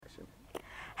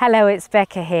Hello, it's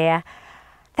Becca here.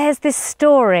 There's this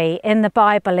story in the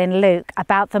Bible in Luke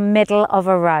about the middle of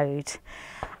a road.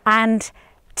 And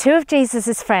two of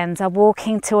Jesus's friends are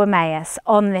walking to Emmaus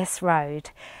on this road.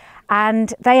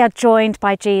 And they are joined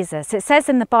by Jesus. It says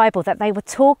in the Bible that they were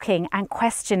talking and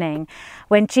questioning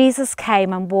when Jesus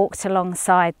came and walked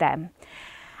alongside them.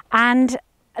 And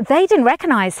they didn't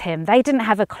recognize him. They didn't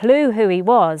have a clue who he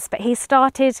was, but he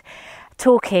started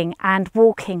talking and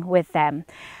walking with them.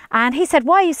 And he said,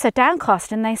 "Why are you so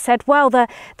downcast?" And they said, "Well, the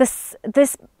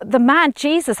man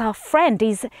Jesus, our friend,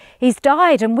 he's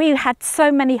died, and we had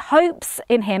so many hopes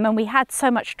in him, and we had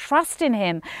so much trust in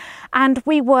him, and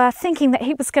we were thinking that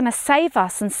he was going to save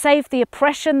us and save the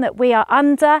oppression that we are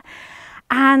under,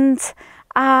 and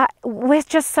we're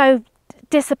just so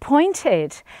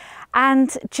disappointed."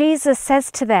 And Jesus says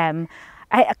to them,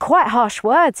 quite harsh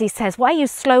words. He says, "Why are you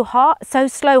so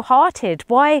slow-hearted?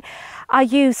 Why are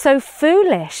you so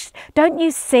foolish? Don't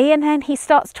you see?" And then he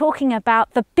starts talking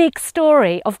about the big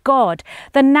story of God,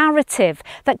 the narrative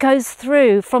that goes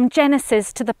through from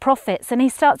Genesis to the prophets. And he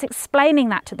starts explaining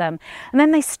that to them. And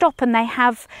then they stop and they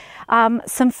have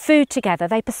some food together.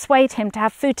 They persuade him to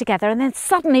have food together. And then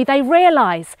suddenly they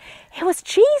realize it was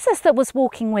Jesus that was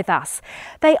walking with us.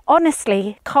 They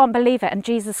honestly can't believe it. And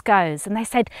Jesus goes and they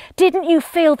said, "Didn't you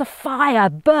feel the fire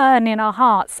burn in our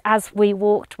hearts as we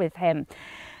walked with him?"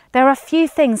 There are a few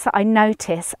things that I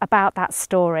notice about that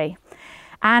story.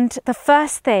 And the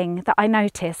first thing that I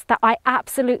notice that I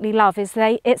absolutely love is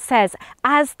it says,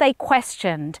 as they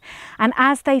questioned and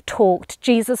as they talked,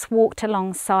 Jesus walked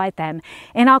alongside them.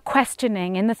 In our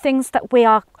questioning, in the things that we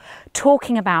are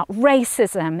talking about,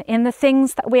 racism, in the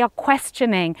things that we are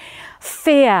questioning,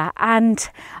 fear and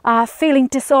feeling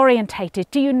disorientated,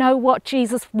 do you know what?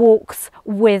 Jesus walks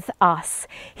with us.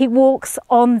 He walks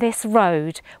on this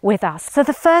road with us. So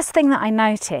the first thing that I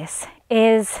notice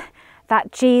is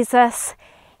that Jesus,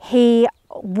 he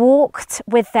walked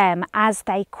with them as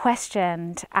they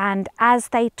questioned and as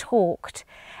they talked.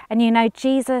 And you know,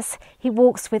 Jesus, he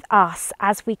walks with us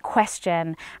as we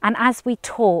question and as we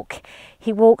talk,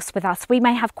 he walks with us. We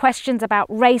may have questions about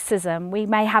racism. We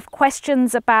may have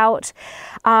questions about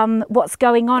what's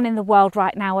going on in the world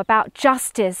right now, about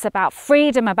justice, about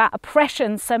freedom, about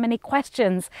oppression, so many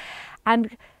questions.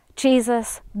 And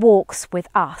Jesus walks with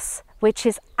us, which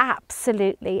is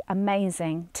absolutely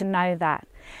amazing to know that.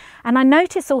 And I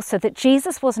notice also that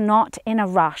Jesus was not in a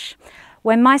rush.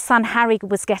 When my son Harry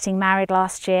was getting married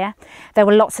last year, there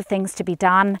were lots of things to be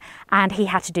done, and he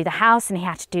had to do the house and he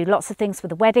had to do lots of things for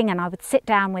the wedding, and I would sit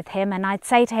down with him and I'd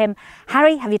say to him,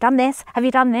 "Harry, have you done this? Have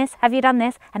you done this? Have you done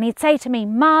this?" And he'd say to me,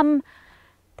 "Mum,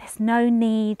 there's no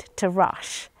need to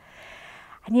rush."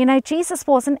 And you know, Jesus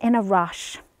wasn't in a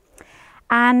rush.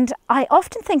 And I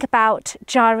often think about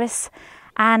Jairus.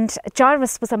 And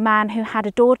Jairus was a man who had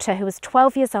a daughter who was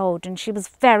 12 years old, and she was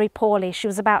very poorly. She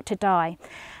was about to die.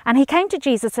 And he came to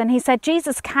Jesus and he said,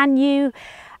 "Jesus, can you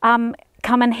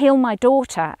come and heal my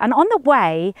daughter?" And on the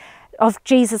way of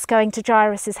Jesus going to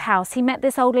Jairus' house, he met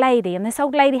this old lady, and this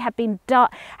old lady had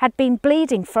been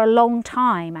bleeding for a long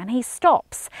time. And he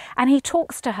stops and he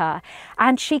talks to her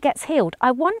and she gets healed.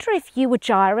 I wonder if you were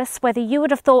Jairus, whether you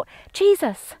would have thought,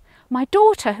 "Jesus, my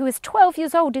daughter who is 12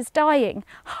 years old is dying.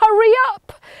 Hurry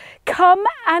up, come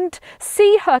and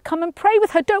see her, come and pray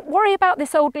with her. Don't worry about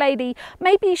this old lady.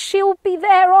 Maybe she'll be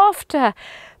there after.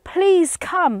 Please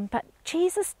come." But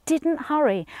Jesus didn't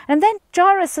hurry. And then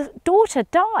Jairus' daughter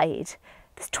died.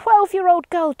 This 12-year-old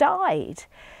girl died.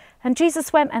 And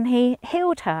Jesus went and he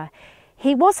healed her.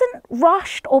 He wasn't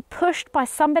rushed or pushed by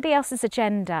somebody else's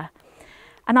agenda.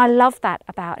 And I love that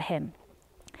about him.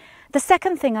 The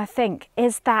second thing I think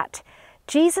is that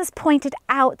Jesus pointed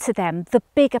out to them the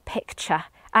bigger picture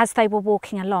as they were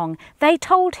walking along. They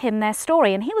told him their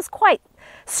story and he was quite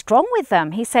strong with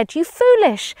them. He said, "You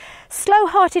foolish,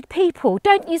 slow-hearted people,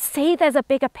 don't you see there's a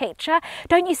bigger picture?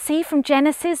 Don't you see from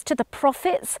Genesis to the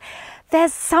prophets?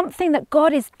 There's something that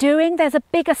God is doing. There's a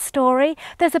bigger story.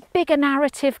 There's a bigger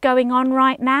narrative going on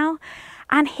right now."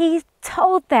 And he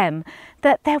told them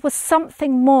that there was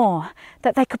something more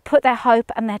that they could put their hope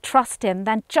and their trust in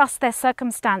than just their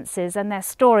circumstances and their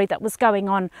story that was going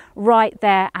on right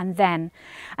there and then.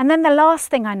 And then the last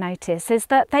thing I noticed is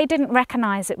that they didn't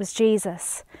recognize it was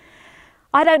Jesus.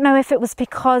 I don't know if it was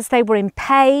because they were in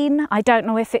pain. I don't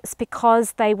know if it's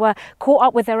because they were caught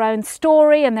up with their own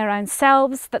story and their own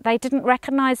selves that they didn't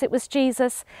recognize it was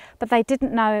Jesus, but they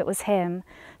didn't know it was him.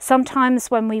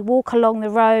 Sometimes when we walk along the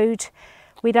road,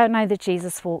 we don't know that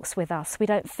Jesus walks with us. We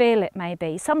don't feel it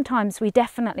maybe. Sometimes we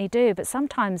definitely do, but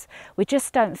sometimes we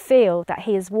just don't feel that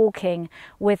he is walking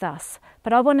with us.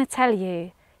 But I want to tell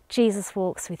you, Jesus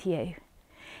walks with you.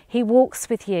 He walks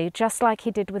with you just like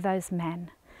he did with those men.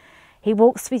 He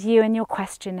walks with you in your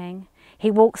questioning.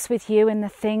 He walks with you in the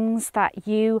things that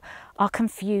you are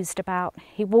confused about.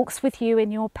 He walks with you in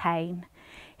your pain.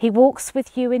 He walks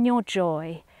with you in your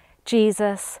joy.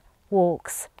 Jesus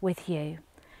walks with you.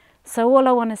 So all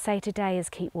I want to say today is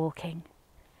keep walking.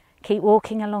 Keep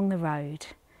walking along the road.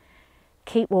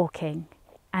 Keep walking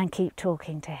and keep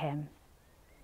talking to him.